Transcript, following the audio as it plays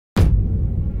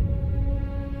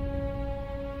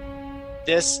that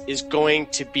this is going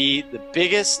to be the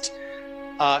biggest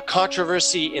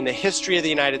controversy in the history of the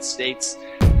United States.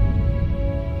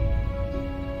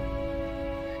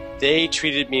 They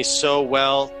treated me so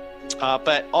well,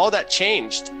 but all that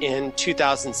changed in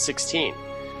 2016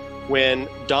 when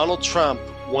Donald Trump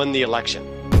won the election.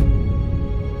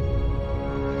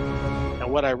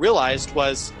 And what I realized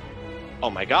was,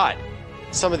 oh my God,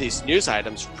 some of these news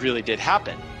items really did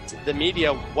happen. The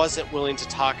media wasn't willing to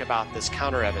talk about this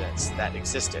counter evidence that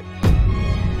existed.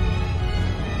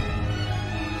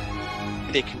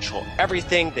 They control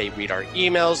everything. They read our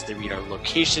emails, they read our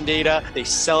location data, they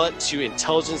sell it to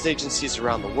intelligence agencies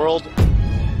around the world.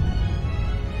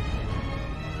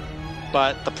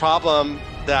 But the problem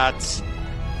that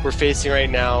we're facing right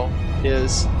now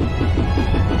is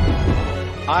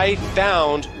I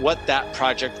found what that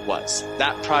project was.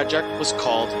 That project was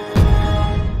called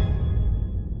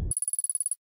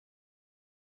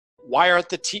Why aren't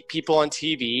the people on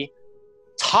TV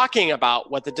talking about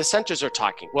what the dissenters are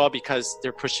talking? Well, because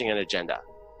they're pushing an agenda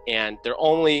and they're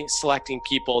only selecting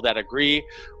people that agree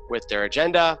with their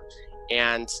agenda.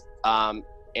 And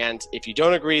if you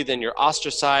don't agree, then you're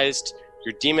ostracized,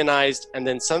 you're demonized, and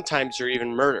then sometimes you're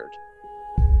even murdered.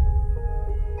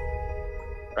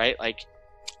 Right? Like,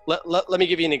 let me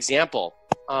give you an example.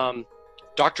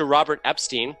 Dr. Robert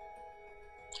Epstein,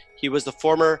 he was the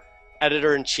former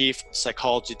editor-in-chief of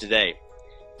Psychology Today.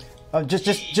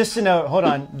 Just to know, hold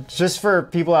on, just for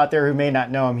people out there who may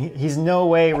not know him, he's no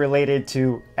way related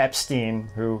to Epstein,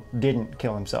 who didn't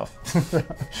kill himself.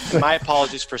 My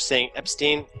apologies for saying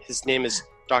Epstein. His name is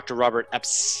Dr. Robert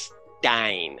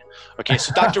Epstein. Okay,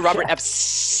 so Dr. Robert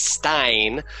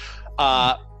Epstein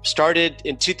started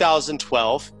in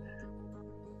 2012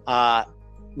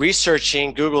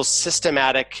 researching Google's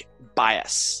systematic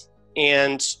bias.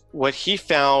 And what he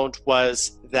found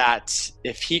was that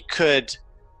if he could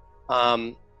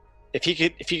create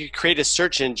a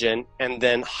search engine and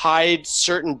then hide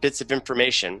certain bits of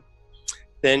information,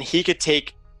 then he could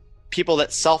take people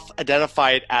that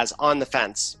self-identified as on the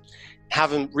fence,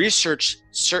 have them research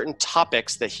certain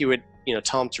topics that he would,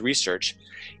 tell them to research.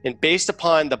 And based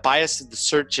upon the bias of the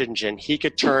search engine, he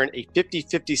could turn a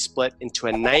 50-50 split into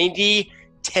a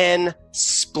 90-10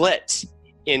 split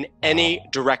in any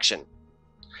direction.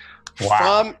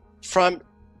 Wow. From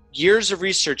years of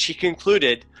research, he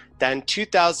concluded that in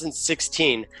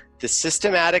 2016, the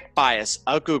systematic bias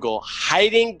of Google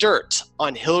hiding dirt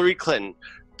on Hillary Clinton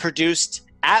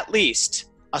produced at least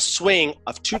a swing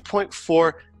of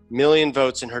 2.4 million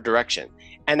votes in her direction,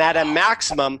 and at a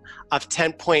maximum of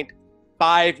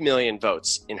 10.5 million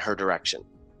votes in her direction.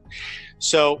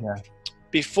 So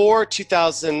before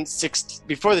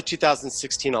the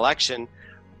 2016 election,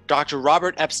 Dr.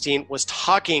 Robert Epstein was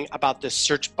talking about the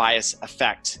search bias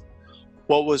effect.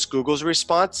 What was Google's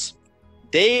response?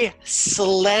 They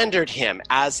slandered him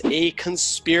as a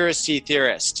conspiracy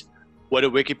theorist. What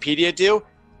did Wikipedia do?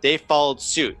 They followed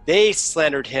suit. They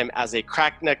slandered him as a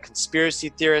crackneck conspiracy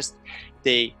theorist.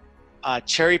 They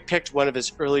cherry-picked one of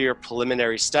his earlier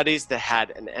preliminary studies that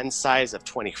had an N size of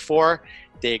 24.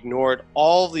 They ignored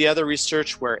all the other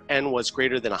research where N was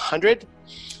greater than 100.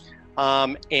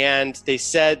 And they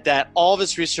said that all of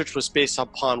his research was based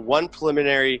upon one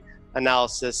preliminary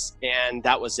analysis, and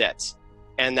that was it.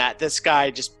 And that this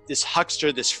guy, this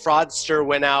huckster, this fraudster,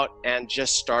 went out and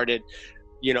just started,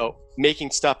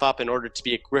 making stuff up in order to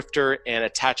be a grifter and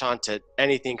attach on to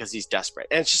anything because he's desperate.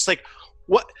 And it's just like,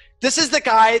 what? This is the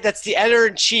guy that's the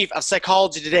editor-in-chief of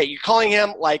Psychology Today. You're calling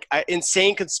him like an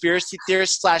insane conspiracy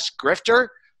theorist / grifter?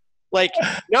 Like,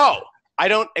 no, I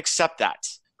don't accept that.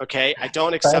 Okay, I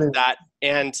don't accept that.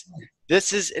 And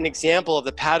this is an example of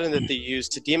the pattern that they use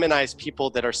to demonize people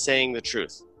that are saying the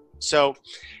truth. So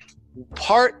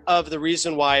part of the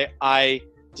reason why I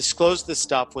disclosed this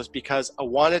stuff was because I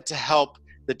wanted to help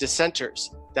the dissenters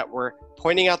that were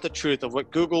pointing out the truth of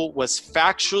what Google was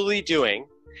factually doing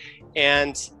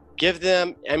and give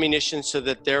them ammunition so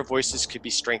that their voices could be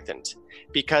strengthened.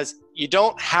 Because you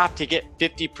don't have to get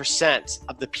 50%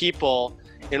 of the people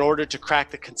in order to crack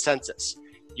the consensus.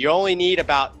 You only need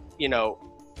about,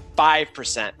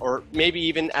 5% or maybe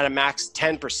even at a max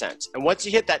 10%. And once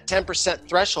you hit that 10%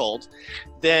 threshold,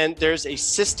 then there's a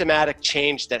systematic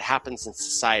change that happens in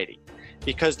society.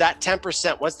 Because that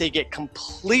 10%, once they get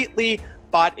completely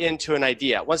bought into an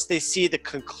idea, once they see the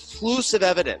conclusive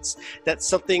evidence that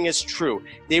something is true,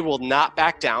 they will not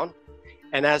back down.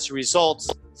 And as a result,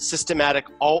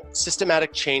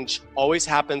 systematic change always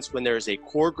happens when there's a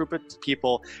core group of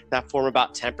people that form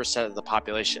about 10% of the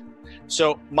population.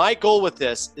 So my goal with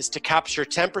this is to capture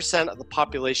 10% of the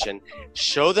population,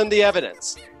 show them the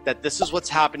evidence that this is what's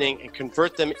happening, and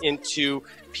convert them into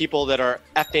people that are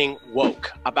effing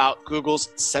woke about Google's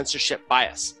censorship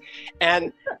bias.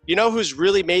 And you know who's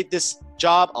really made this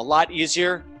job a lot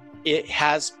easier? It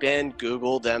has been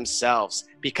Google themselves,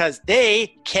 because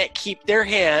they can't keep their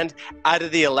hand out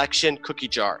of the election cookie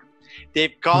jar.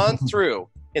 They've gone through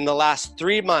in the last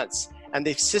 3 months and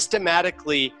they've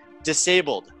systematically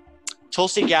disabled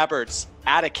Tulsi Gabbard's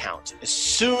ad account as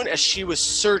soon as she was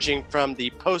surging from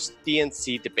the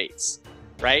post-DNC debates,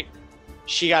 right?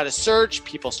 She got a surge,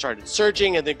 people started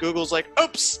surging, and then Google's like,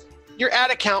 oops, your ad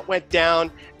account went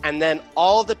down. And then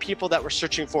all the people that were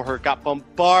searching for her got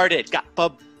bombarded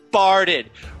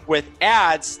with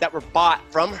ads that were bought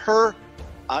from her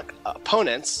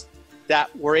opponents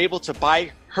that were able to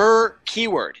buy her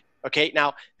keyword. Okay,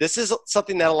 now this is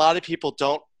something that a lot of people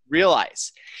don't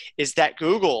realize, is that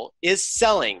Google is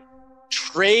selling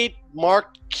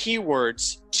trademark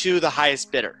keywords to the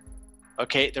highest bidder.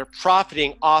 Okay, they're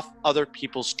profiting off other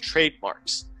people's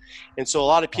trademarks. And so a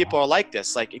lot of people are like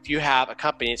this. Like if you have a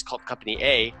company, it's called Company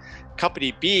A.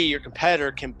 Company B, your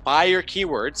competitor, can buy your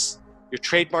keywords, your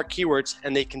trademark keywords,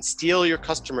 and they can steal your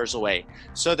customers away.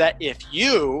 So that if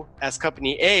you, as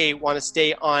Company A, want to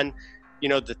stay on,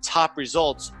 the top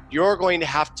results, you're going to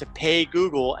have to pay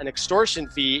Google an extortion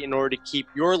fee in order to keep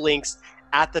your links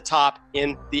at the top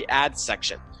in the ad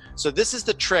section. So this is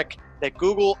the trick that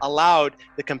Google allowed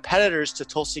the competitors to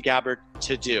Tulsi Gabbard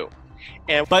to do.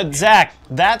 But Zach,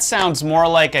 that sounds more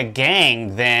like a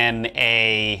gang than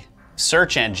a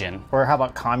search engine. Or how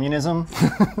about communism?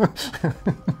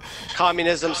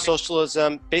 Communism,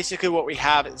 socialism, basically what we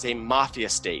have is a mafia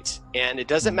state. And it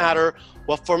doesn't matter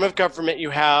what form of government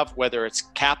you have, whether it's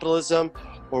capitalism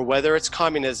or whether it's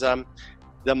communism,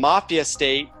 the mafia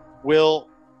state will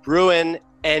ruin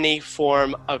any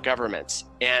form of government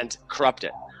and corrupt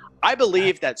it. I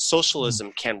believe that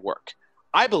socialism can work.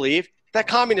 I believe that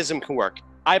communism can work.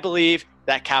 I believe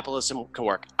that capitalism can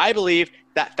work. I believe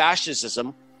that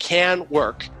fascism can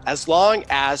work as long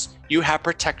as you have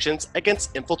protections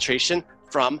against infiltration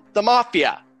from the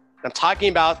mafia. I'm talking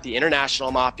about the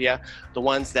international mafia, the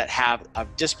ones that have a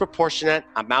disproportionate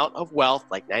amount of wealth,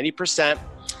 like 90%.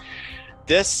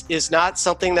 This is not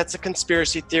something that's a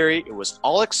conspiracy theory. It was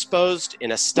all exposed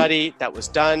in a study that was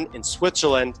done in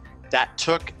Switzerland that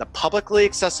took the publicly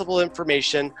accessible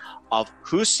information of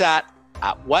who sat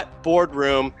at what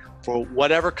boardroom for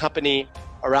whatever company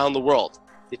around the world.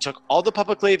 They took all the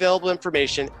publicly available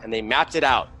information and they mapped it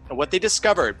out. And what they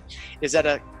discovered is that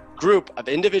a group of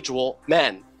individual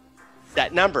men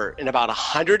that number in about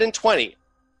 120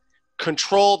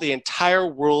 control the entire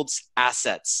world's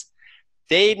assets.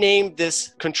 They named this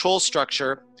control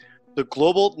structure the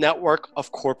Global Network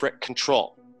of Corporate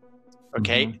Control.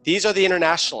 Okay, these are the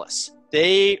internationalists.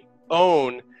 They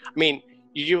own. I mean,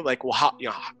 you like, well,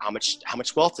 how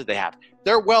much wealth did they have?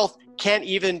 Their wealth can't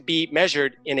even be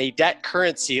measured in a debt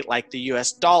currency like the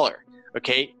U.S. dollar.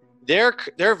 Okay,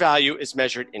 their value is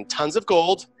measured in tons of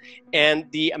gold and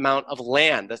the amount of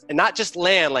land, and not just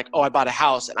land like, oh, I bought a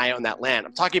house and I own that land.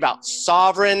 I'm talking about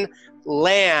sovereign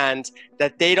land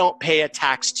that they don't pay a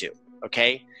tax to.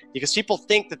 Okay, because people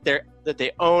think that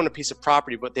they own a piece of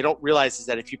property, but they don't realize is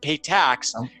that if you pay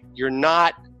tax, you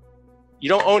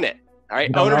don't own it. All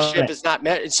right, ownership is not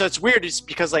met. So it's weird, it's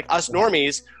because like us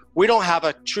normies, we don't have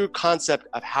a true concept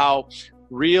of how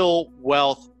real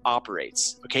wealth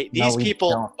operates. Okay, these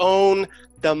people own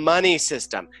the money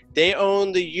system. They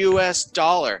own the US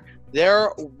dollar.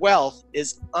 Their wealth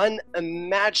is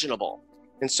unimaginable.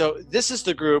 And so this is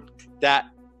the group that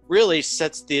really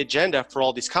sets the agenda for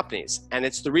all these companies. And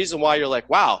it's the reason why you're like,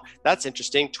 wow, that's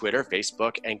interesting. Twitter,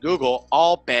 Facebook, and Google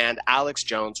all banned Alex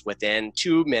Jones within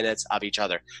 2 minutes of each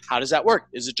other. How does that work?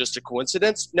 Is it just a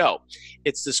coincidence? No.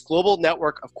 It's this global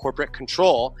network of corporate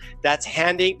control that's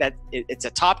it's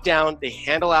a top-down, they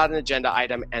handle out an agenda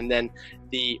item, and then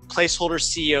the placeholder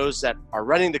CEOs that are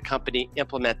running the company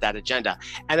implement that agenda.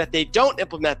 And if they don't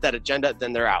implement that agenda,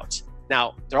 then they're out.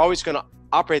 Now, they're always going to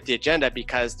operate the agenda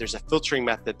because there's a filtering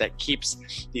method that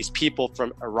keeps these people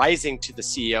from arising to the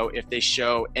CEO if they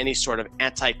show any sort of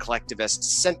anti-collectivist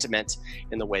sentiment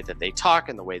in the way that they talk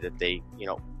and the way that they,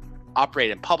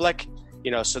 operate in public.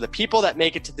 So the people that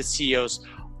make it to the CEOs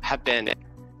have been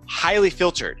highly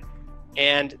filtered.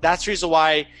 And that's the reason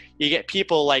why you get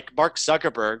people like Mark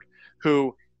Zuckerberg,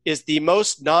 who is the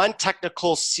most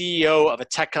non-technical CEO of a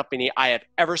tech company I have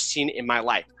ever seen in my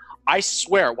life. I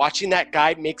swear, watching that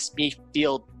guy makes me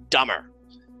feel dumber.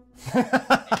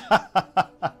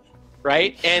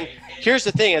 Right? And here's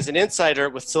the thing, as an insider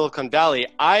with Silicon Valley,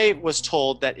 I was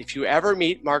told that if you ever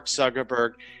meet Mark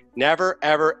Zuckerberg, never,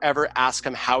 ever, ever ask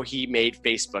him how he made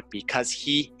Facebook because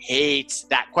he hates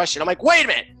that question. I'm like, wait a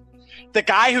minute. The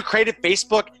guy who created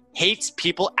Facebook hates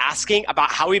people asking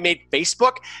about how he made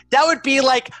Facebook? That would be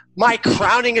like my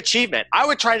crowning achievement. I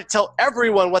would try to tell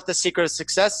everyone what the secret of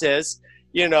success is,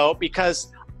 you know,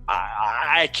 because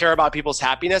I care about people's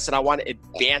happiness and I want to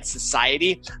advance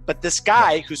society. But this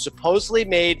guy who supposedly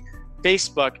made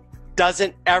Facebook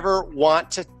doesn't ever want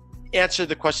to answer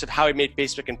the question of how he made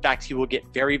Facebook. In fact, he will get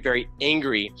very, very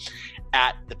angry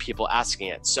at the people asking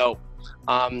it. So,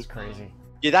 That's crazy.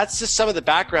 Yeah, that's just some of the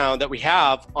background that we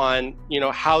have on, you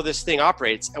know, how this thing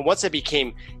operates. And once it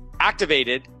became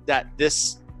activated that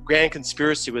this grand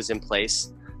conspiracy was in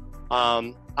place,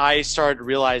 I started to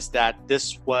realize that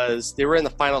they were in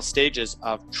the final stages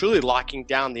of truly locking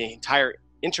down the entire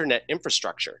internet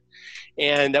infrastructure,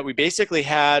 and that we basically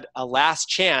had a last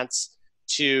chance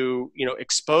to, you know,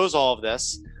 expose all of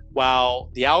this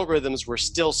while the algorithms were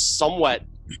still somewhat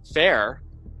fair.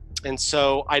 And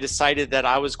so I decided that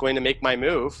I was going to make my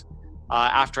move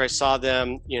after I saw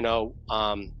them, you know,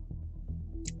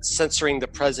 censoring the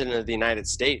president of the United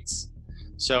States.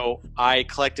 So I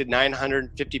collected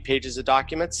 950 pages of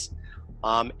documents,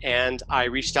 and I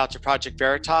reached out to Project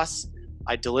Veritas.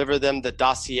 I delivered them the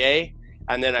dossier,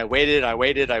 and then I waited, and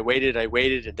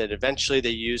then eventually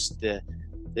they used the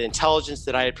intelligence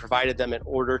that I had provided them in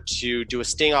order to do a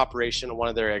sting operation on one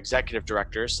of their executive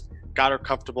directors. Got her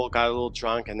comfortable, got a little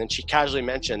drunk, and then she casually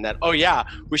mentioned that, oh yeah,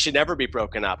 we should never be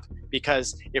broken up,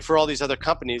 because if we're all these other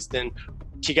companies, then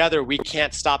together we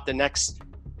can't stop the next,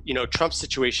 you know, Trump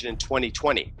situation in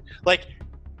 2020. Like,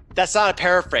 that's not a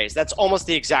paraphrase, that's almost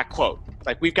the exact quote.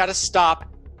 Like, we've got to stop,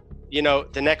 you know,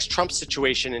 the next Trump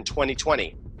situation in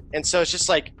 2020. And so it's just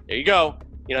like, there you go.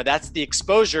 You know, that's the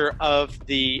exposure of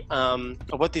the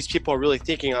of what these people are really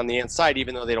thinking on the inside,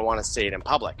 even though they don't want to say it in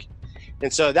public.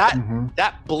 And so that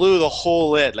that blew the whole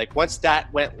lid. Like, once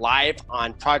that went live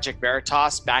on Project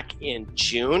Veritas back in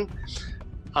June,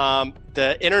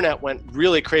 the internet went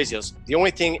really crazy. It was the only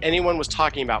thing anyone was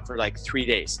talking about for like 3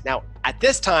 days. Now, at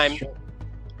this time,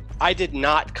 I did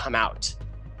not come out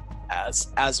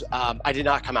I did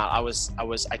not come out.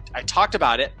 I talked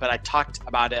about it, but I talked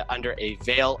about it under a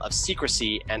veil of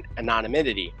secrecy and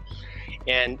anonymity.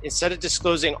 And instead of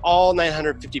disclosing all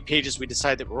 950 pages, we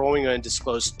decided that we're only going to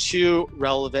disclose 2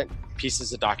 relevant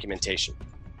pieces of documentation.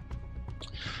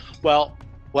 Well,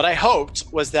 what I hoped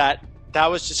was that that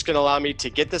was just going to allow me to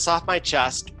get this off my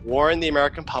chest, warn the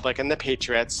American public and the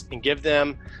patriots, and give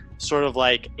them sort of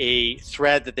like a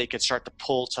thread that they could start to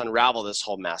pull to unravel this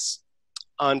whole mess.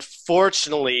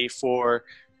 Unfortunately for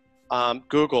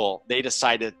Google, they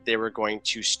decided they were going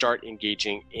to start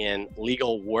engaging in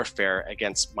legal warfare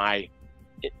against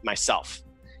myself.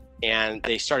 And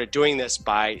they started doing this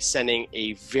by sending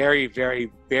a very,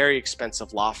 very, very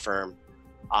expensive law firm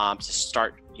to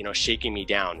start, you know, shaking me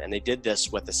down. And they did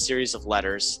this with a series of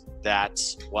letters that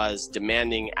was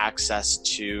demanding access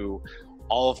to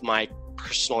all of my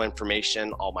personal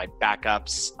information, all my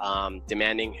backups,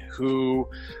 demanding who,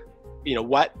 you know,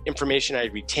 what information I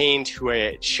retained, who I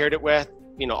had shared it with,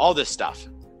 you know, all this stuff.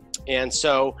 And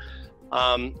so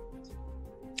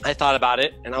I thought about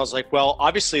it and I was like, well,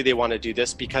 obviously they want to do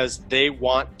this because they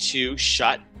want to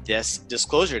shut this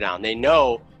disclosure down. They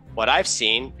know what I've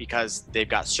seen because they've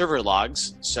got server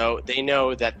logs, so they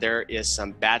know that there is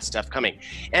some bad stuff coming.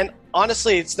 And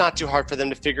honestly, it's not too hard for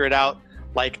them to figure it out.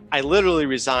 Like, I literally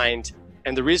resigned,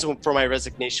 and the reason for my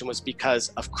resignation was because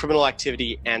of criminal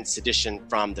activity and sedition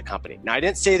from the company. Now, I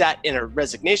didn't say that in a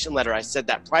resignation letter. I said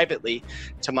that privately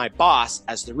to my boss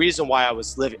as the reason why I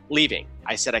was leaving.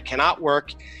 I said, I cannot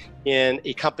work in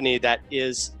a company that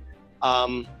is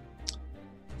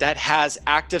that has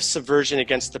active subversion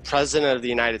against the president of the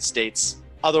United States.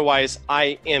 Otherwise,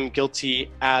 I am guilty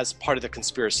as part of the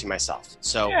conspiracy myself.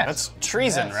 So yeah, that's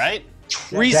treason, right?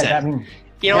 Treason. I mean,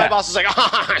 you know, my boss was like,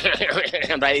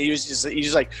 oh, but he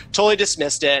just like totally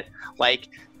dismissed it. Like,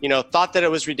 you know, thought that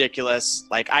it was ridiculous.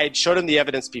 Like, I had showed him the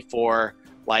evidence before.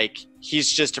 Like,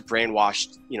 he's just a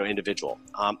brainwashed, you know, individual.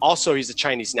 Also, he's a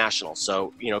Chinese national.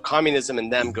 So, you know, communism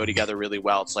and them go together really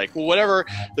well. It's like, well, whatever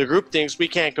the group thinks, we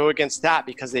can't go against that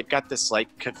because they've got this like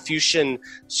Confucian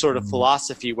sort of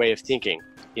philosophy way of thinking.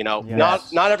 You know,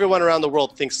 Yes. not everyone around the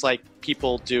world thinks like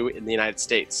people do in the United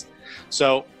States.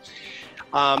 So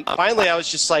finally, I was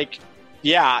just like,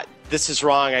 yeah, this is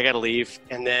wrong. I got to leave.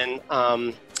 And then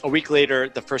a week later,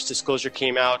 the first disclosure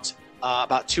came out.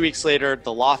 about 2 weeks later,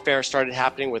 the law fair started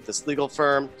happening with this legal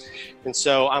firm. And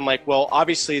so I'm like, well,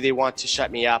 obviously they want to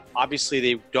shut me up. Obviously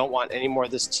they don't want any more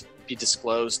of this to be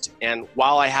disclosed. And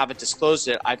while I haven't disclosed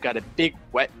it, I've got a big,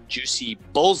 wet, juicy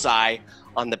bullseye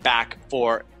on the back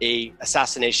for a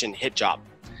assassination hit job.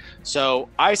 So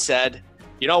I said,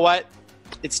 you know what?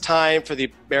 It's time for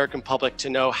the American public to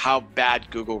know how bad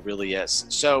Google really is.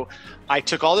 So I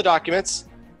took all the documents,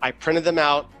 I printed them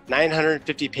out,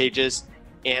 950 pages,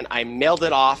 and I mailed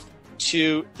it off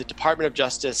to the Department of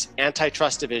Justice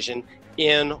Antitrust Division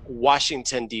in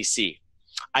Washington, D.C.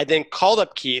 I then called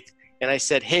up Keith and I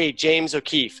said, hey, James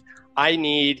O'Keefe, I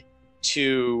need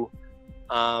to,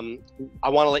 I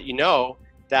want to let you know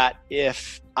that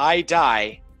if I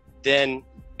die, then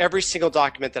every single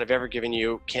document that I've ever given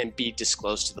you can be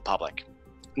disclosed to the public.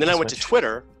 And then I went to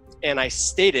Twitter and I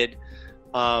stated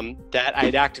that I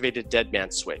had activated Dead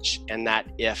Man Switch, and that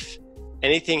if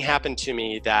anything happened to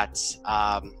me, that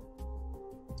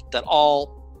that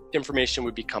all information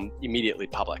would become immediately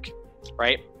public,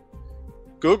 right?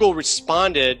 Google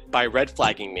responded by red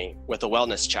flagging me with a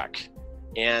wellness check,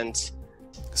 and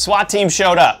SWAT team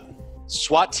showed up.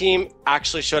 SWAT team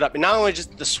actually showed up, and not only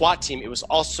just the SWAT team, it was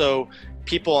also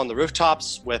people on the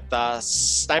rooftops with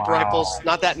sniper rifles.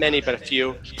 Not that many, but a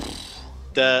few.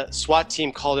 The SWAT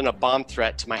team called in a bomb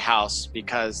threat to my house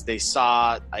because they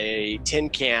saw a tin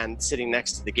can sitting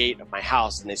next to the gate of my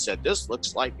house, and they said, this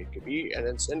looks like it could be an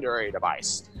incendiary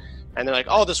device. And they're like,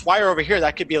 oh, this wire over here,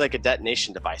 that could be like a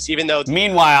detonation device, even though...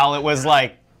 Meanwhile, it was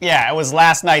like, yeah, it was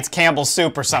last night's Campbell's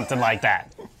soup or something like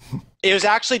that. It was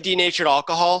actually denatured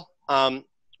alcohol.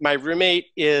 My roommate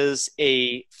is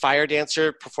a fire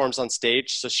dancer, performs on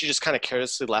stage, so she just kind of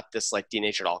carelessly left this like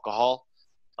denatured alcohol.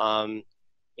 And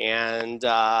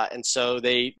so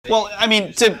they well, I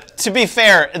mean, to be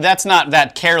fair, that's not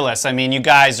that careless. I mean, you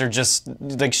guys are just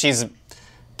like,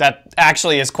 that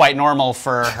actually is quite normal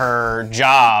for her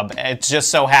job. It just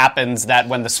so happens that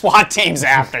when the SWAT team's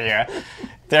after you,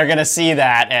 they're gonna see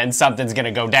that and something's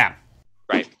gonna go down.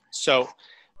 Right. So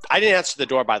I didn't answer the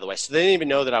door, by the way, so they didn't even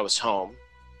know that I was home.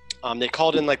 They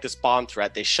called in like this bomb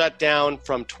threat. They shut down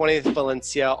from 20th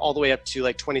Valencia all the way up to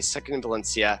like 22nd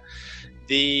Valencia.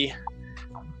 The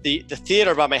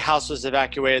theater by my house was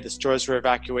evacuated. The stores were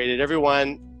evacuated.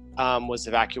 Everyone was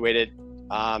evacuated,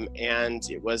 and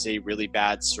it was a really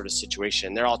bad sort of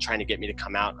situation. They're all trying to get me to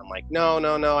come out. I'm like, no,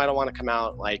 I don't want to come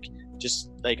out. Like, just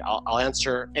like I'll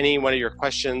answer any one of your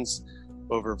questions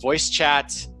over voice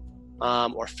chat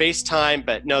or FaceTime.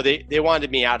 But no, they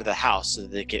wanted me out of the house so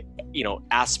that they could, you know,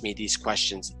 ask me these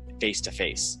questions face to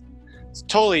face. It's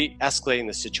totally escalating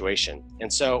the situation,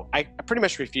 and so I pretty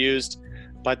much refused.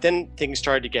 But then things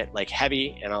started to get like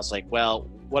heavy, and I was like, well,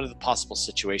 what are the possible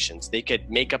situations? They could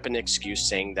make up an excuse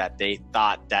saying that they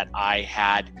thought that I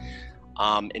had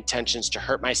intentions to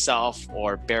hurt myself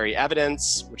or bury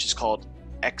evidence, which is called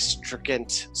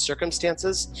extricate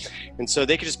circumstances. And so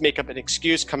they could just make up an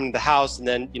excuse, come into the house, and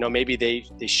then, you know, maybe they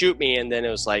shoot me, and then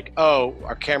it was like, oh,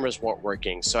 our cameras weren't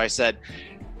working. So I said,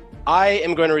 I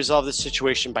am going to resolve this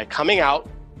situation by coming out.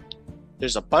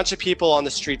 There's a bunch of people on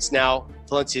the streets now.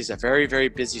 Valencia is a very, very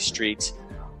busy street.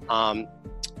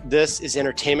 This is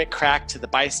entertainment crack to the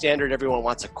bystander. Everyone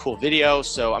wants a cool video.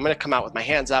 So I'm going to come out with my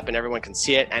hands up and everyone can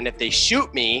see it. And if they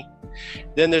shoot me,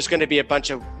 then there's going to be a bunch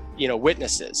of, you know,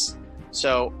 witnesses.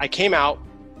 So I came out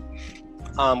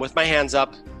with my hands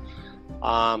up,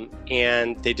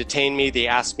 and they detained me. They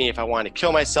asked me if I wanted to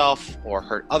kill myself or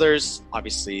hurt others.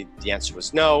 Obviously, the answer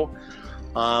was no.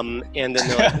 And then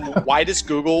they're like, why does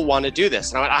Google want to do this?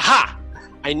 And I went, aha!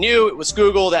 I knew it was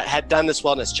Google that had done this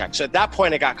wellness check. So at that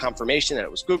point, I got confirmation that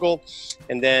it was Google.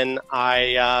 And then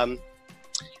I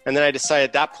decided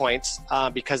at that point,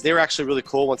 because they were actually really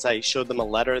cool once I showed them a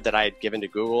letter that I had given to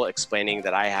Google explaining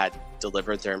that I had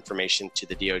delivered their information to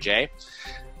the DOJ.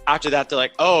 After that, they're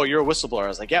like, oh, you're a whistleblower. I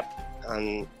was like, yep.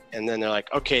 And then they're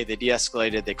like, okay, they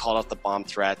de-escalated. They called out the bomb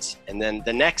threat. And then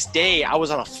the next day, I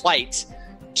was on a flight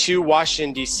to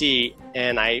Washington, D.C.,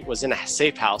 and I was in a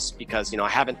safe house because, you know, I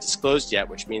haven't disclosed yet,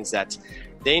 which means that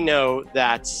they know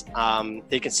that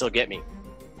they can still get me.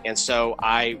 And so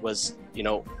I was, you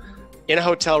know, in a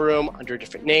hotel room under a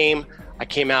different name. I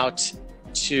came out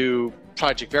to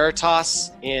Project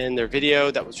Veritas in their video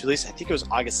that was released, I think it was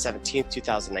August 17th,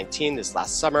 2019, this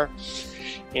last summer.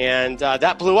 And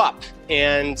that blew up.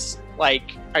 And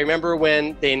like, I remember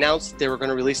when they announced that they were going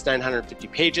to release 950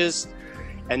 pages.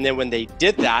 And then when they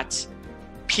did that,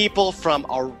 people from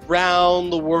around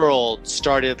the world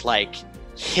started like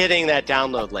hitting that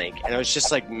download link. And it was just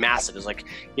like massive. It was like,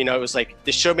 you know, it was like,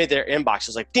 they showed me their inbox. It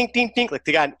was like, ding, ding, ding. Like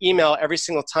they got an email every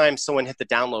single time someone hit the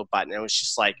download button. And it was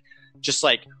just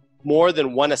like more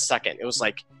than one a second. It was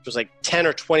like 10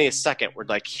 or 20 a second were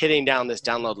like hitting down this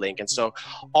download link. And so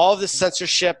all of the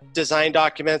censorship design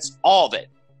documents, all of it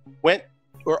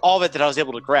that I was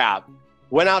able to grab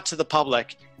went out to the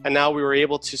public. And now we were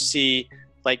able to see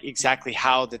like exactly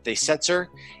how that they censor.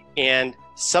 And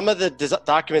some of the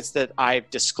documents that I've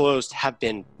disclosed have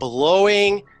been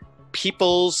blowing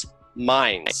people's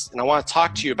minds. And I want to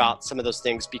talk to you about some of those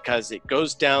things because it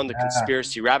goes down the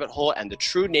conspiracy rabbit hole and the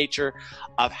true nature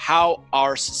of how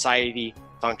our society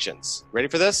functions. Ready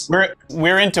for this?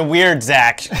 We're into weird,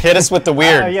 Zach. Hit us with the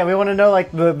weird. Yeah, we want to know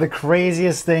like the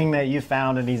craziest thing that you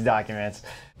found in these documents.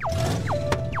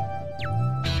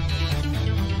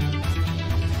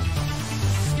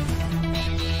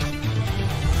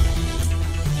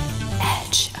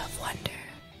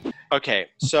 Okay,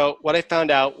 so what I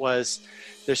found out was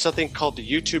there's something called the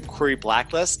YouTube query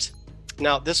blacklist.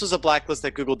 Now, this was a blacklist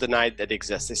that Google denied that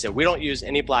exists. They said, we don't use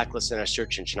any blacklist in our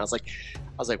search engine. I was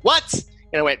like, what?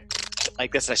 And I went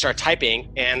like this, and I started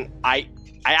typing, and I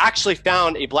actually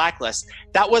found a blacklist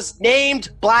that was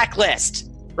named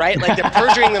blacklist, right? Like they're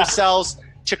perjuring themselves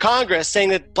to Congress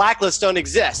saying that blacklists don't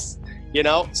exist, you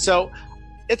know? So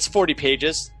it's 40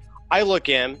 pages. I look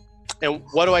in, and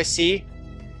what do I see?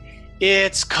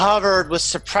 It's covered with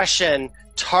suppression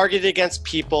targeted against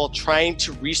people trying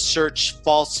to research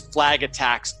false flag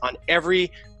attacks on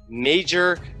every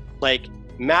major like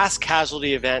mass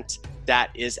casualty event that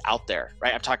is out there,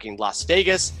 right? I'm talking Las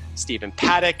Vegas, Stephen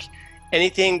Paddock,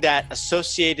 anything that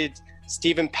associated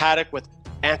Stephen Paddock with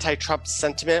anti-Trump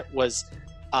sentiment was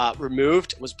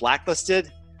removed, was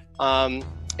blacklisted.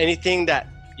 Anything that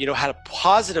had a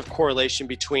positive correlation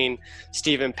between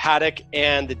Stephen Paddock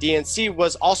and the DNC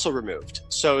was also removed.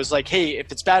 So it was like, hey,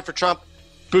 if it's bad for Trump,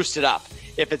 boost it up.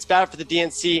 If it's bad for the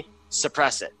DNC,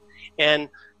 suppress it. And,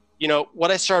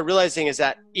 what I started realizing is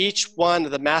that each one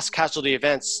of the mass casualty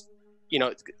events,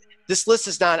 this list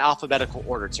is not in alphabetical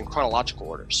order, it's in chronological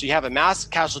order. So you have a mass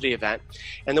casualty event,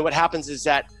 and then what happens is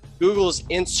that Google is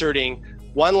inserting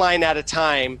one line at a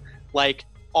time, like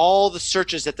all the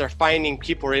searches that they're finding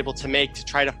people are able to make to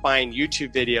try to find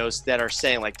YouTube videos that are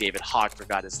saying like David Hogg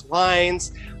forgot his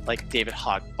lines, like David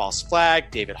Hogg false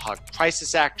flag, David Hogg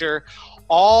crisis actor,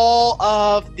 all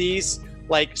of these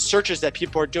like searches that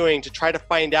people are doing to try to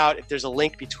find out if there's a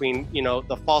link between,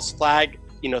 the false flag,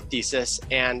 thesis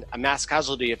and a mass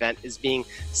casualty event is being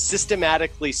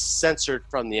systematically censored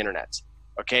from the internet.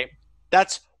 Okay.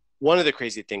 That's one of the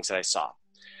crazy things that I saw.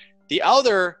 The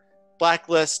other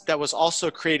blacklist that was also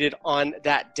created on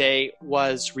that day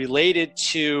was related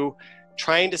to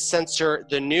trying to censor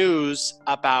the news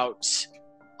about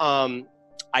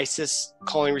ISIS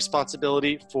calling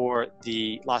responsibility for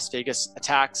the Las Vegas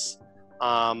attacks,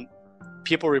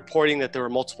 people reporting that there were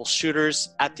multiple shooters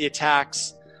at the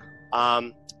attacks.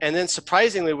 And then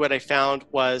surprisingly, what I found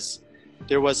was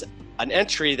there was an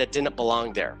entry that didn't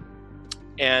belong there.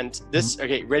 And this,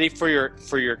 okay, ready for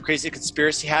your crazy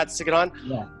conspiracy hats to get on?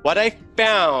 Yeah. What I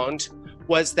found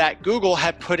was that Google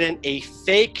had put in a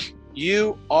fake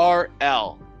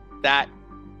URL that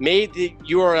made the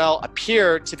URL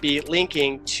appear to be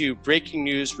linking to breaking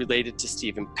news related to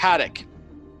Stephen Paddock.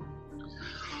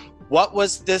 What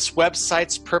was this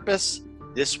website's purpose?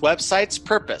 This website's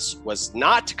purpose was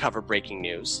not to cover breaking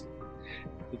news.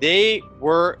 They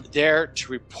were there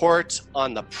to report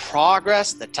on the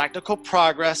progress, the technical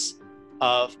progress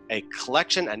of a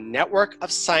collection, a network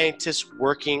of scientists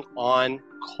working on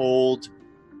cold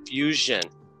fusion.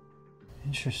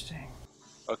 Interesting.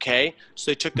 Okay,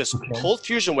 so they took this cold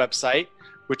fusion website,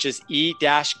 which is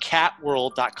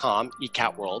e-catworld.com,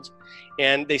 eCatWorld,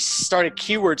 and they started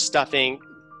keyword stuffing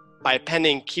by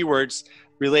appending keywords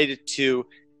related to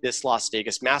this Las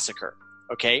Vegas massacre.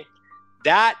 Okay.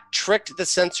 That tricked the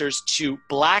censors to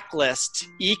blacklist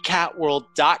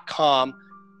eCatWorld.com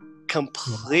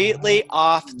completely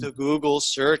off the Google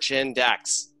search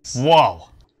index. Whoa.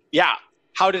 Yeah.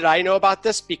 How did I know about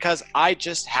this? Because I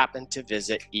just happened to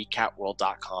visit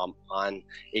eCatWorld.com on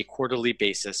a quarterly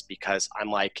basis because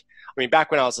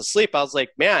back when I was asleep, I was like,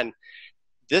 man,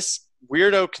 this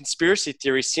weirdo conspiracy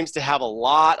theory seems to have a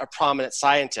lot of prominent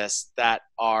scientists that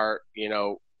are,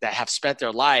 that have spent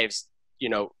their lives,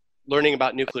 learning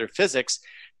about nuclear physics.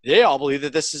 They all believe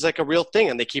that this is like a real thing,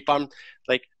 and they keep on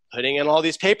like putting in all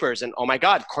these papers, and oh my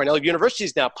God, Cornell University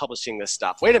is now publishing this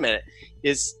stuff. Wait a minute,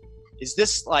 is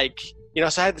this like,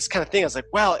 so I had this kind of thing. I was like,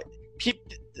 well,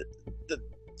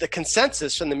 the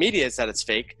consensus from the media is that it's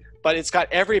fake, but it's got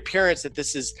every appearance that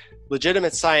this is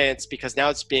legitimate science because now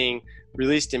it's being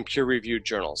released in peer-reviewed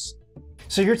journals.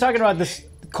 So you're talking about this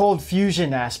cold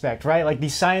fusion aspect, right? Like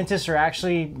these scientists are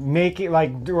actually making,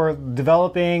 like, or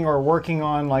developing or working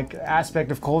on like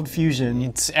aspect of cold fusion.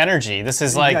 It's energy. This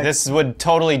is like, this would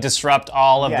totally disrupt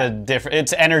all of the different,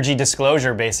 it's energy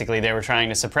disclosure basically they were trying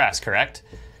to suppress, correct?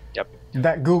 Yep.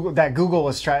 That Google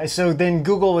was trying. So then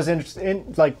Google was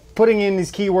in like putting in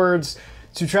these keywords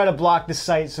to try to block the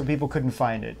site so people couldn't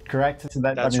find it, correct? So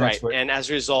that's right. And as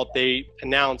a result, they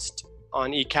announced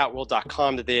on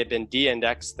ecatworld.com that they had been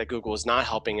de-indexed, that Google was not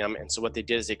helping them. And so what they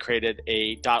did is they created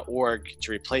a .org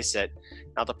to replace it.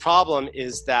 Now the problem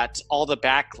is that all the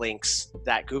backlinks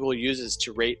that Google uses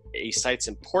to rate a site's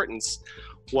importance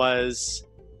was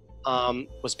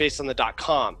based on the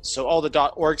 .com. So all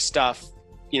the .org stuff,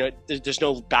 you know, there's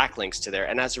no backlinks to there.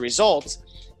 And as a result,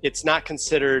 it's not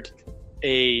considered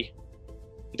it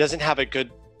doesn't have a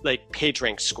good like page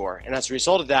rank score. And as a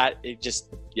result of that, it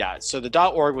just, so the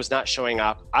 .org was not showing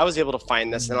up. I was able to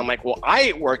find this and I'm like, well,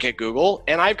 I work at Google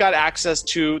and I've got access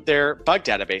to their bug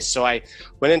database. So I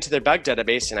went into their bug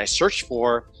database and I searched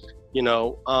for, you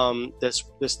know,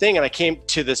 this thing, and I came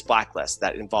to this blacklist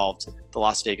that involved the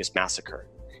Las Vegas massacre.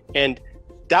 And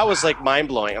that was like mind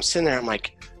blowing. I'm sitting there, I'm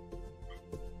like,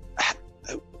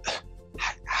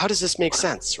 how does this make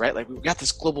sense, right? Like we've got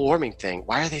this global warming thing.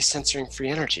 Why are they censoring free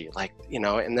energy? Like, you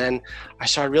know, and then I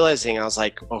started realizing, I was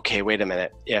like, okay, wait a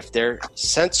minute. If they're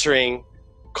censoring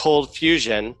cold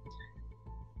fusion,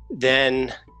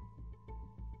 then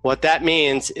what that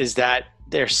means is that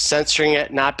they're censoring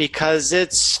it not because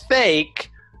it's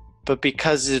fake, but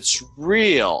because it's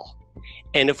real.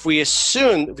 And if we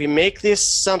make the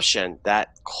assumption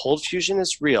that cold fusion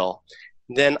is real,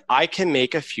 then I can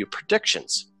make a few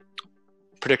predictions.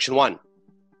 Prediction 1,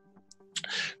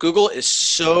 Google is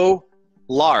so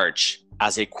large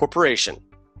as a corporation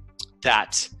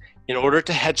that in order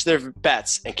to hedge their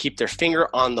bets and keep their finger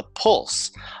on the pulse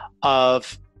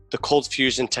of the cold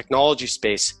fusion technology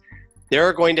space,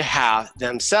 they're going to have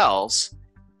themselves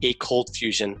a cold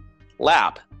fusion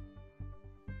lab.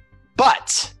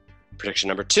 But prediction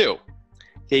number 2,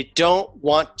 they don't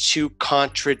want to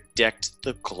contradict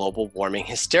the global warming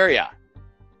hysteria,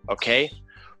 okay?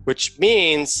 Which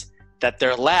means that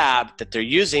their lab that they're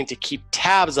using to keep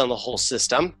tabs on the whole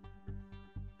system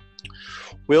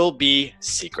will be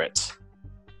secret.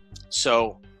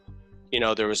 So, you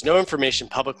know, there was no information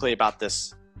publicly about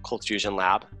this cold fusion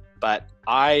lab, but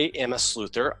I am a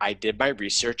sleuther. I did my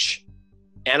research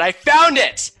and I found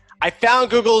it. I found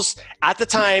Google's, at the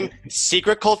time,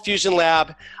 secret cold fusion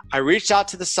lab. I reached out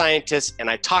to the scientists and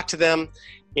I talked to them,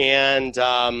 and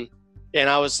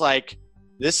I was like,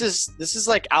 this is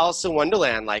like Alice in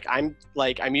Wonderland. Like I'm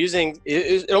using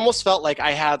it almost felt like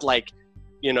I had like,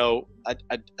 you know,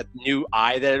 a new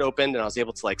eye that had opened, and I was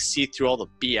able to like see through all the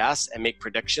BS and make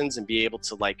predictions and be able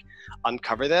to like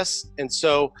uncover this. And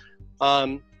so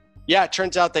it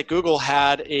turns out that Google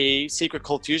had a secret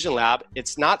cold fusion lab.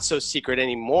 It's not so secret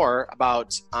anymore.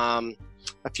 About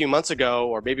a few months ago,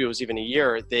 or maybe it was even a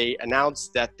year, they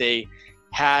announced that they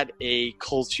had a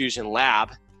cold fusion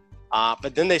lab.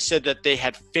 But then they said that they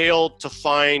had failed to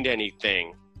find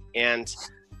anything. And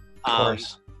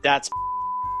that's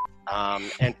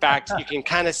in fact, you can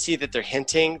kind of see that they're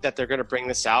hinting that they're going to bring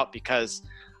this out, because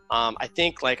I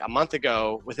think like a month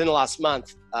ago, within the last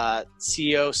month,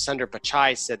 CEO Sundar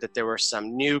Pichai said that there were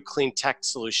some new clean tech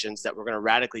solutions that were going to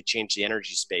radically change the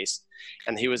energy space,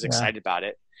 and he was excited about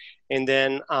it. And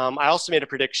then I also made a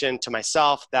prediction to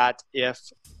myself that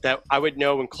I would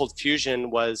know when cold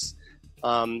fusion was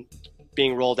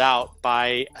being rolled out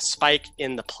by a spike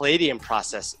in the palladium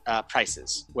prices,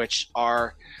 which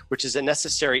is a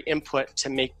necessary input to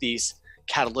make these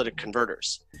catalytic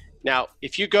converters. Now,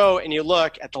 if you go and you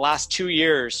look at the last 2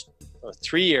 years or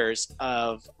 3 years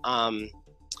of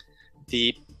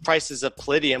the prices of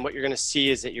palladium, what you're going to see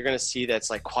is that it's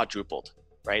like quadrupled,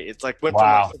 right? It's like went from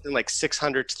like something like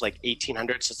 600 to like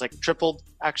 1800, so it's like tripled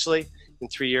actually in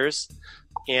 3 years,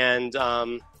 and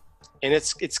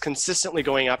it's consistently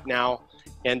going up now.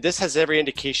 And this has every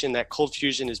indication that cold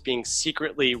fusion is being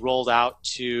secretly rolled out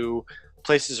to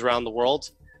places around the world.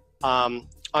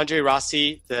 Andre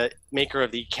Rossi, the maker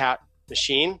of the cat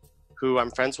machine, who I'm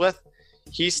friends with,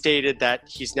 he stated that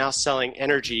he's now selling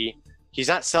energy. He's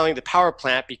not selling the power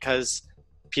plant because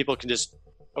people can just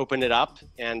open it up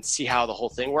and see how the whole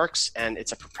thing works, and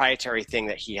it's a proprietary thing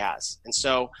that he has. And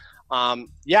so,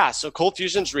 so cold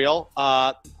fusion's real.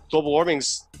 Global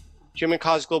warming's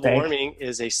human-caused global warming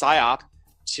is a psyop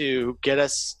to get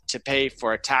us to pay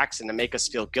for a tax and to make us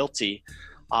feel guilty,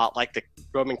 like the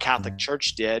Roman Catholic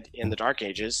Church did in the Dark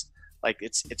Ages. Like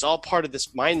it's all part of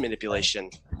this mind manipulation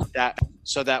that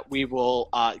so that we will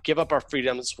give up our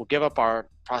freedoms, we'll give up our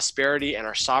prosperity and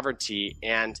our sovereignty,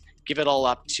 and give it all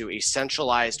up to a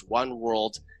centralized one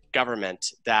world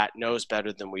government that knows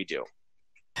better than we do.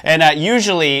 And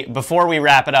usually, before we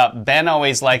wrap it up, Ben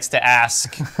always likes to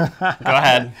ask. Go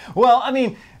ahead. Well, I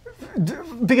mean,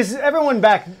 because everyone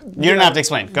back. You don't have to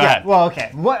explain. Go ahead. Well,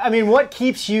 okay. What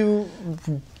keeps you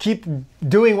keep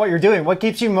doing what you're doing? What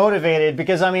keeps you motivated?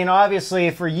 Because I mean, obviously,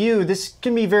 for you, this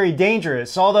can be very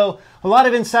dangerous. Although a lot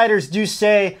of insiders do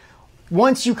say,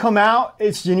 once you come out,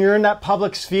 you're in that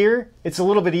public sphere, it's a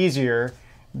little bit easier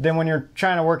than when you're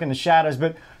trying to work in the shadows.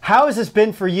 But how has this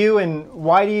been for you, and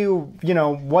why do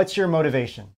what's your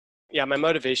motivation? Yeah, my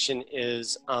motivation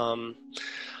is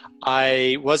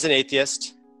I was an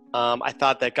atheist. I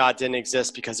thought that God didn't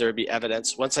exist because there would be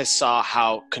evidence. Once I saw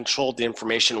how controlled the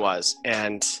information was,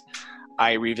 and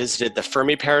I revisited the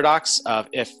Fermi paradox of,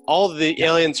 if all of the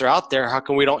aliens are out there, how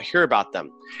come we don't hear about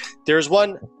them? There's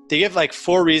one, they give like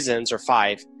 4 reasons or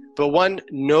 5, but one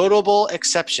notable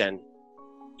exception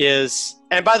is,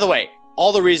 and by the way,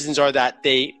 all the reasons are that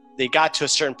they got to a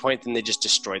certain point and they just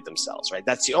destroyed themselves, right?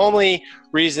 That's the only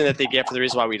reason that they give for the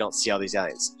reason why we don't see all these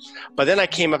aliens. But then I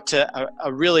came up to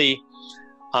a really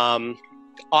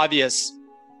obvious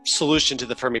solution to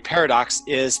the Fermi paradox,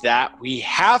 is that we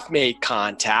have made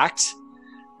contact,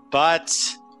 but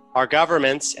our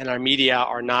governments and our media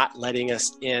are not letting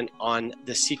us in on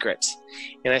the secret.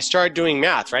 And I started doing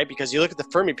math, right? Because you look at the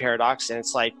Fermi paradox and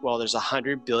it's like, well, there's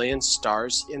 100 billion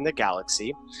stars in the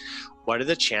galaxy. What are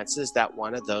the chances that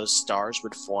one of those stars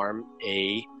would form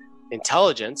a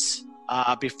intelligence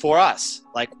before us?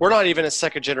 Like, we're not even a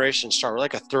 2nd generation star. We're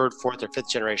like a 3rd, 4th, or 5th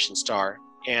generation star.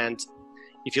 And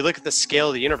if you look at the scale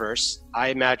of the universe, I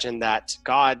imagine that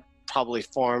God probably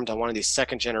formed on one of these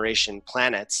 2nd generation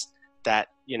planets that,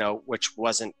 which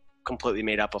wasn't completely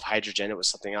made up of hydrogen, it was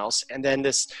something else. And then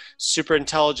this super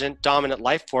intelligent, dominant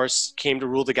life force came to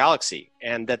rule the galaxy,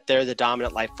 and that they're the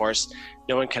dominant life force.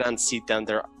 No one can unseat them.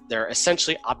 They're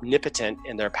essentially omnipotent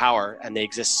in their power, and they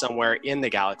exist somewhere in the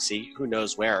galaxy. Who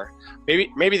knows where?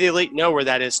 Maybe the elite know where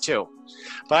that is too.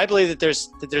 But I believe that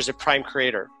there's a prime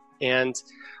creator. And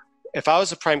if I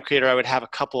was a prime creator, I would have a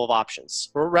couple of options,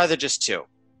 or rather just 2.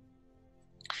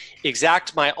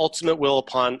 Exact my ultimate will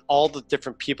upon all the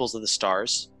different peoples of the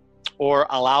stars, or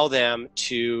allow them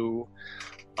to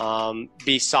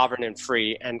be sovereign and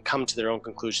free and come to their own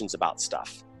conclusions about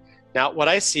stuff. Now, what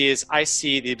I see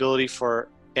the ability for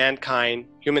mankind,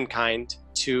 humankind,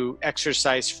 to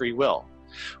exercise free will,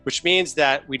 which means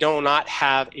that we do not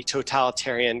have a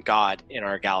totalitarian God in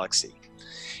our galaxy.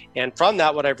 And from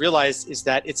that, what I've realized is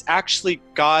that it's actually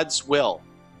God's will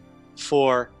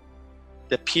for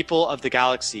the people of the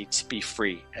galaxy to be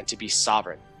free and to be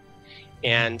sovereign.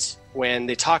 And when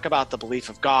they talk about the belief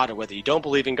of God, or whether you don't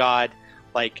believe in God,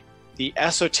 like, the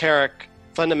esoteric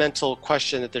fundamental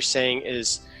question that they're saying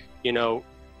is,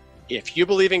 if you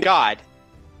believe in God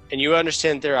and you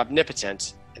understand they're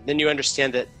omnipotent, and then you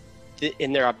understand that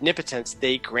in their omnipotence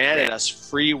they granted us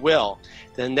free will,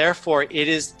 then therefore it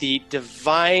is the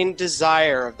divine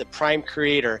desire of the prime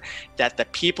creator that the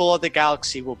people of the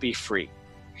galaxy will be free.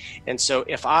 And so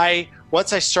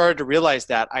once I started to realize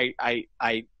that,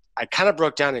 I kind of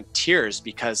broke down in tears,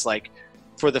 because, like,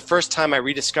 for the first time I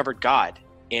rediscovered God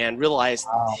and realized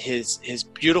his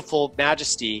beautiful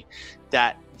majesty,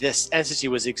 that this entity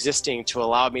was existing to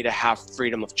allow me to have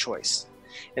freedom of choice.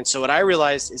 And so what I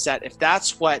realized is that if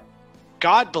that's what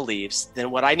God believes,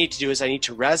 then what I need to do is I need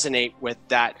to resonate with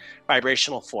that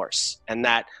vibrational force, and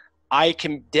that I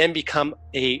can then become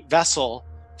a vessel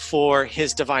for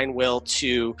his divine will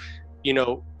to,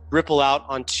 ripple out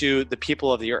onto the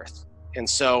people of the earth. And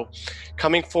so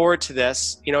coming forward to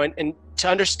this, and to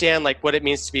understand, like, what it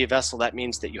means to be a vessel, that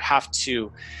means that you have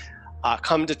to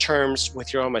come to terms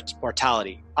with your own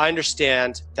mortality. I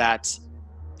understand that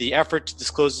the effort to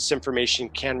disclose this information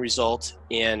can result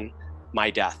in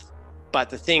my death. But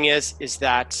the thing is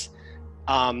that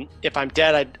if I'm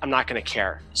dead, I'm not going to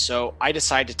care. So I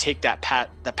decided to take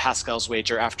the Pascal's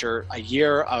wager. After a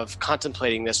year of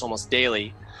contemplating this almost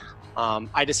daily,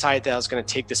 I decided that I was going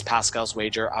to take this Pascal's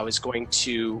wager. I was going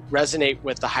to resonate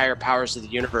with the higher powers of the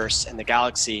universe and the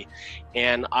galaxy,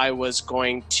 and I was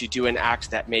going to do an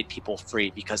act that made people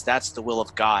free, because that's the will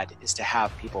of God, is to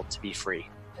have people to be free.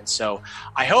 And so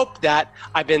I hope that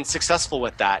I've been successful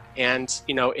with that. And,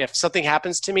 if something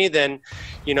happens to me, then,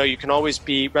 you can always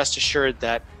be rest assured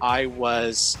that I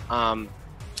was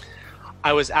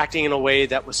acting in a way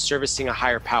that was servicing a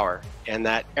higher power, and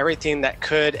that everything that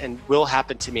could and will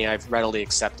happen to me, I've readily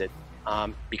accepted,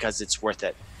 because it's worth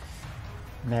it.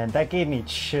 Man, that gave me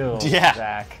chills, yeah,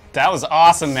 Zach. That was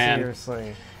awesome, man.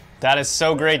 Seriously. That is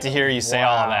so great to hear you say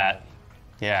all of that.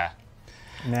 Yeah.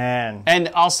 Man. And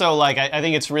also, like, I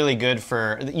think it's really good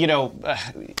for, you know,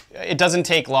 it doesn't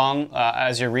take long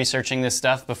as you're researching this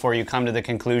stuff before you come to the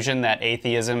conclusion that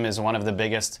atheism is one of the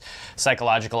biggest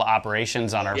psychological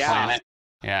operations on our planet.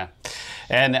 Yeah.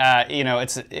 And, you know,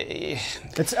 it's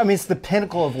I mean, it's the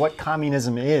pinnacle of what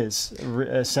communism is,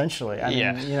 essentially. I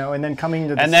mean, you know, and then coming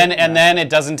to the and then it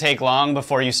doesn't take long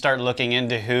before you start looking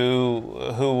into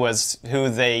who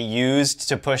they used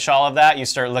to push all of that. You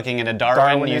start looking into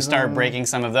Darwinism. You start breaking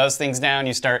some of those things down.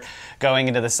 You start going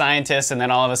into the scientists, and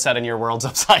then all of a sudden your world's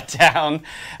upside down,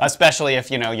 especially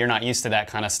if, you know, you're not used to that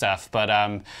kind of stuff. But,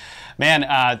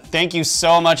 man, thank you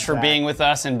so much for being with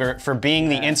us and for being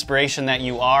the inspiration that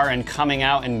you are and coming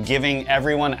out and giving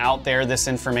everyone out there this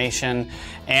information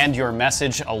and your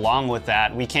message along with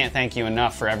that. We can't thank you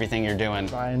enough for everything you're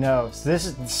doing. I know. This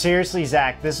is, seriously,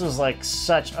 Zach, this was like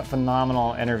such a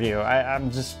phenomenal interview. I'm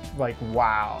just like,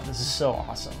 wow, this is so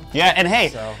awesome. Yeah, and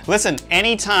hey, listen,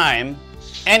 anytime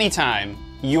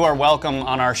you are welcome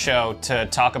on our show to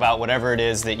talk about whatever it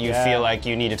is that you feel like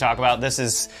you need to talk about. This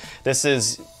is,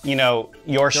 you know,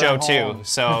 your show too.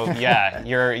 So yeah,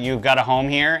 you've got a home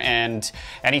here, and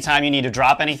anytime you need to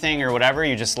drop anything or whatever,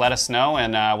 you just let us know,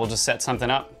 and we'll just set something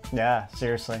up. Yeah,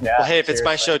 seriously. Yeah, well, hey, if it's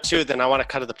my show too, then I want to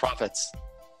cut of the profits.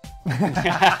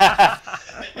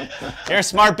 You're a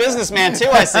smart businessman too,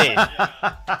 I see.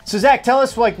 So Zach, tell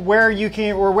us like where you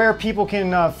can, or where people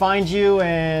can find you,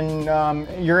 and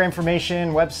your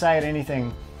information, website,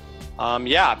 anything.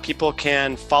 Yeah, people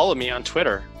can follow me on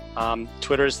Twitter.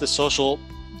 Twitter is the social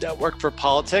network for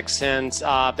politics, and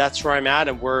that's where I'm at.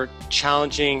 And we're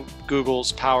challenging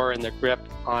Google's power and their grip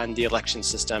on the election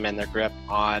system and their grip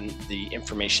on the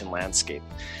information landscape.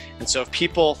 And so if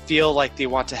people feel like they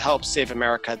want to help save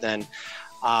America, then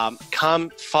come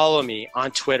follow me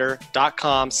on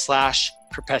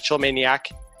twitter.com/perpetualmaniac.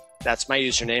 That's my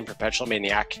username,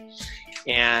 perpetualmaniac.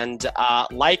 And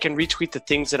like and retweet the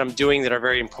things that I'm doing that are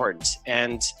very important.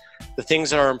 And the things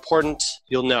that are important,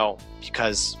 you'll know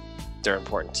because they're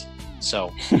important.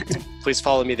 So please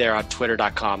follow me there on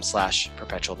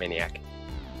twitter.com/perpetualmaniac.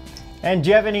 And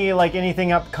do you have any, like,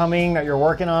 anything upcoming that you're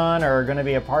working on or going to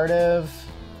be a part of?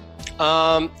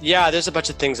 Yeah, there's a bunch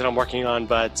of things that I'm working on,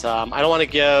 but I don't want to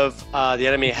give the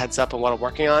enemy a heads up on what I'm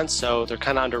working on, so they're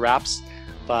kind of under wraps.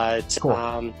 But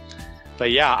cool.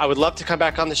 But yeah, I would love to come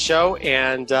back on the show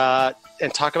and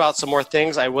talk about some more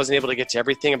things. I wasn't able to get to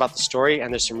everything about the story,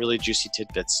 and there's some really juicy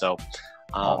tidbits. So,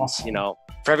 awesome. You know,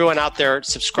 for everyone out there,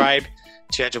 subscribe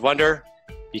to Edge of Wonder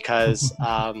because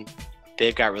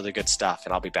they've got really good stuff,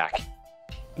 and I'll be back.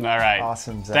 All right.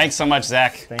 Awesome, Zach. Thanks so much,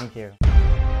 Zach. Thank you.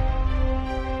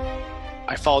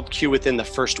 I followed Q within the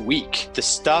first week. The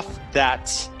stuff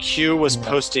that Q was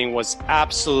posting was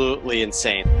absolutely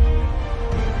insane.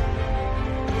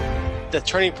 The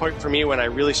turning point for me when I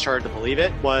really started to believe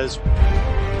it was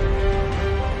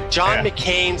John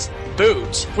McCain's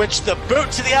boot, which the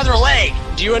boot to the other leg.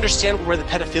 Do you understand where the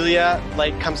pedophilia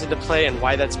comes into play and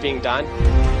why that's being done?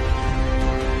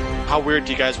 How weird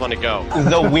do you guys want to go?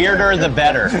 The weirder, the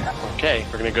better. Okay,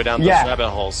 we're gonna go down those rabbit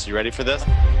holes. You ready for this?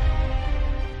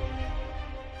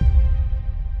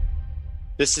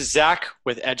 This is Zach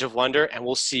with Edge of Wonder, and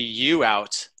we'll see you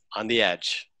out on the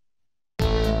edge.